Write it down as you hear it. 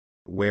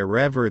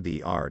Wherever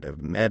the art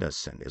of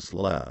medicine is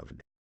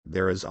loved,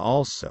 there is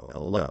also a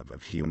love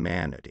of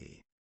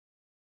humanity.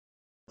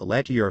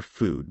 Let your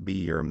food be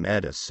your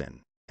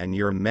medicine, and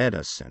your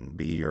medicine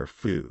be your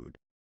food.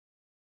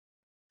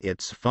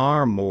 It's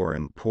far more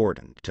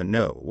important to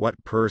know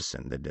what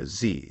person the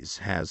disease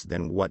has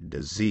than what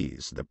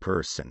disease the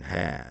person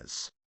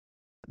has.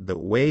 The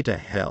way to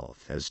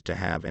health is to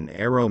have an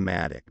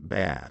aromatic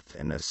bath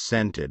and a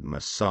scented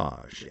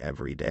massage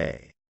every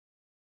day.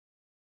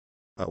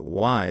 A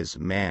wise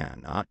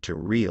man ought to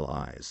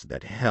realize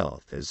that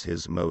health is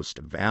his most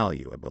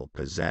valuable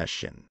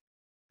possession.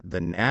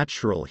 The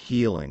natural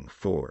healing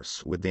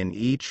force within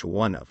each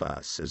one of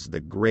us is the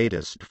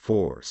greatest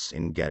force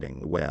in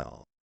getting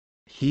well.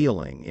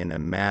 Healing in a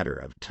matter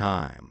of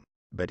time,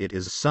 but it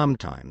is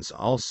sometimes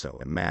also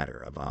a matter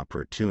of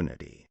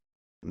opportunity.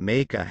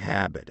 Make a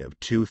habit of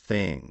two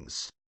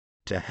things: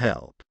 to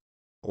help,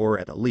 or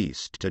at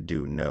least to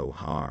do no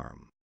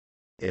harm.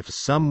 If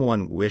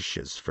someone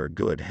wishes for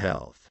good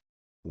health,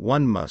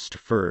 one must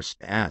first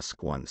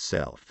ask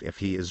oneself if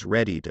he is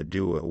ready to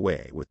do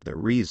away with the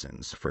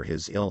reasons for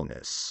his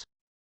illness.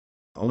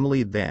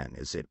 Only then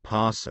is it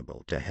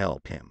possible to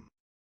help him.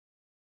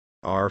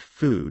 Our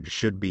food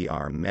should be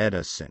our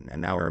medicine,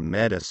 and our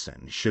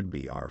medicine should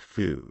be our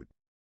food.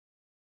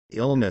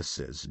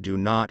 Illnesses do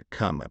not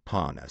come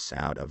upon us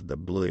out of the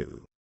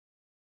blue.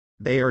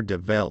 They are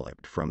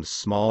developed from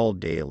small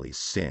daily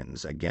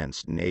sins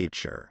against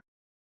nature.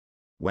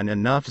 When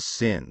enough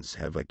sins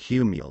have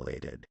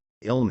accumulated,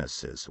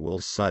 illnesses will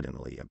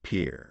suddenly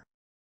appear.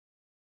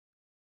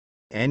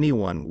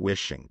 Anyone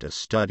wishing to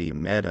study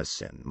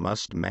medicine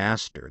must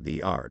master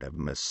the art of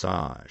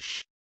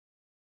massage.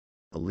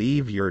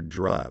 Leave your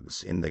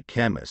drugs in the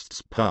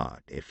chemist's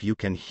pot if you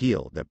can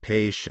heal the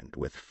patient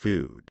with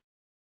food.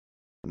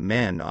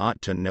 Men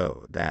ought to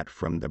know that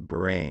from the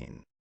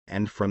brain,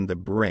 and from the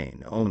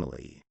brain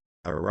only,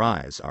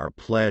 arise our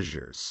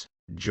pleasures,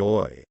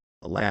 joy,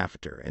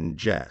 laughter and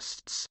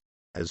jests,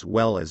 as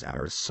well as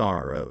our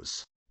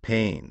sorrows,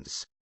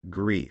 pains,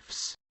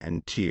 griefs,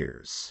 and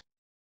tears.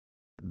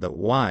 The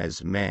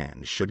wise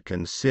man should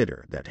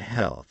consider that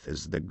health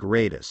is the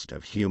greatest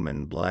of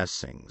human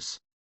blessings.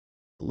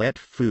 Let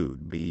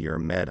food be your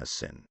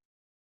medicine.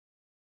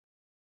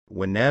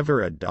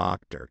 Whenever a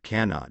doctor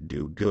cannot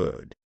do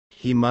good,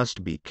 he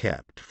must be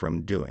kept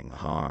from doing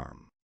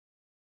harm.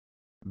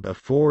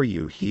 Before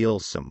you heal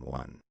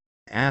someone,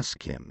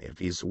 ask him if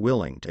he's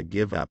willing to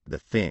give up the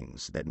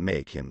things that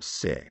make him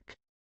sick.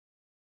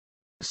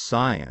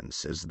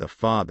 Science is the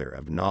father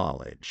of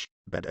knowledge,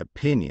 but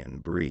opinion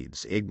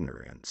breeds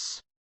ignorance.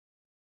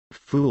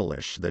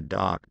 Foolish the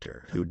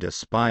doctor who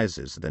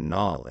despises the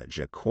knowledge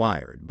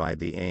acquired by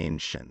the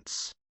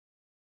ancients.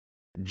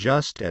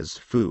 Just as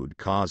food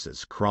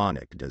causes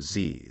chronic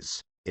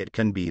disease, it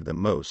can be the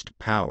most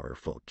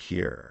powerful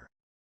cure.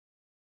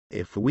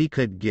 If we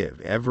could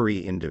give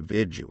every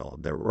individual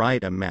the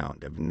right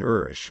amount of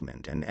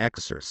nourishment and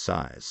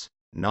exercise,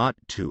 not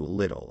too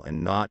little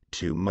and not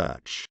too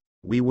much,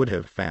 we would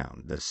have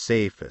found the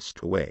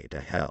safest way to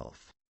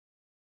health.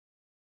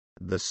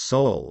 The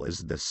soul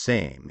is the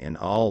same in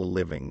all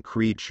living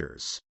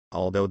creatures,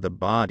 although the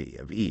body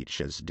of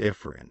each is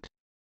different.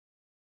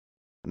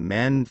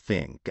 Men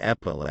think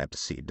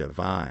epilepsy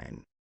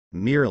divine,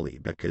 merely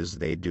because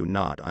they do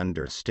not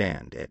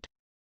understand it.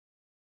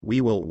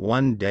 We will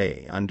one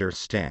day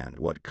understand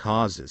what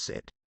causes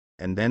it,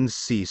 and then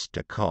cease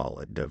to call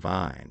it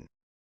divine.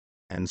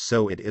 And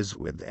so it is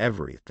with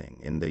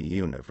everything in the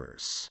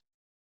universe.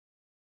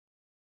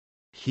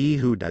 He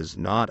who does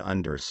not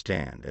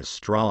understand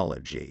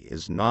astrology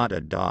is not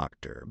a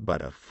doctor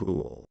but a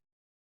fool.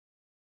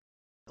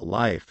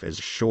 Life is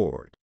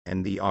short,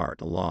 and the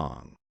art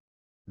long.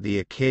 The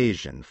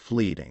occasion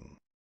fleeting.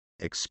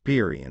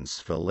 Experience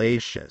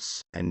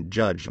fallacious, and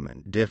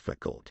judgment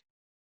difficult.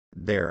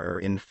 There are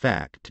in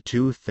fact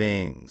two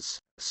things,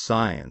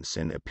 science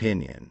and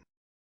opinion.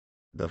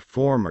 The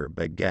former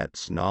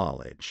begets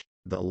knowledge,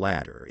 the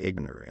latter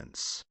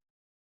ignorance.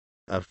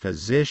 A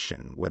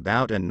physician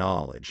without a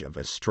knowledge of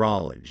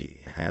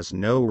astrology has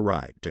no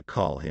right to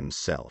call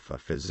himself a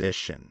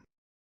physician.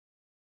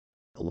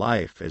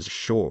 Life is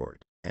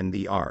short, and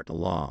the art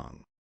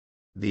long.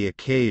 The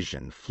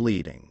occasion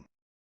fleeting.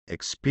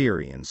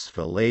 Experience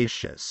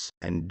fallacious,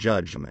 and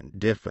judgment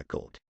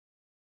difficult.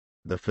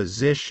 The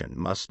physician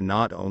must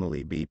not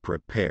only be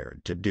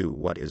prepared to do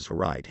what is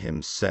right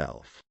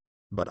himself,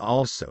 but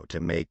also to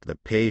make the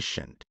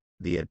patient,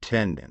 the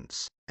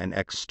attendants, and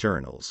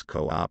externals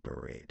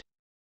cooperate.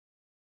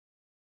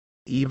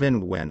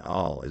 Even when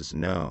all is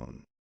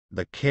known,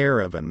 the care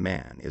of a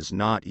man is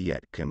not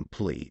yet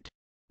complete,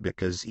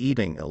 because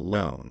eating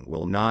alone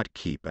will not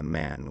keep a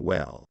man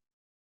well.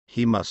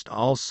 He must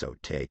also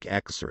take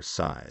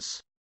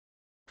exercise.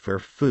 For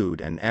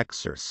food and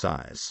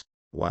exercise,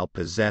 while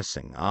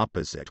possessing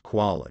opposite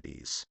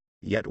qualities,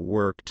 yet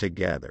work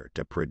together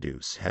to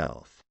produce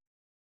health.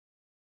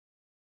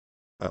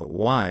 A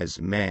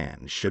wise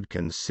man should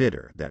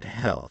consider that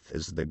health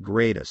is the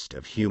greatest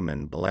of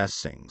human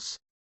blessings,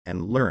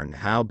 and learn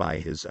how by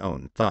his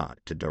own thought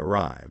to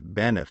derive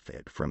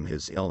benefit from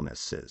his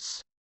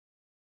illnesses.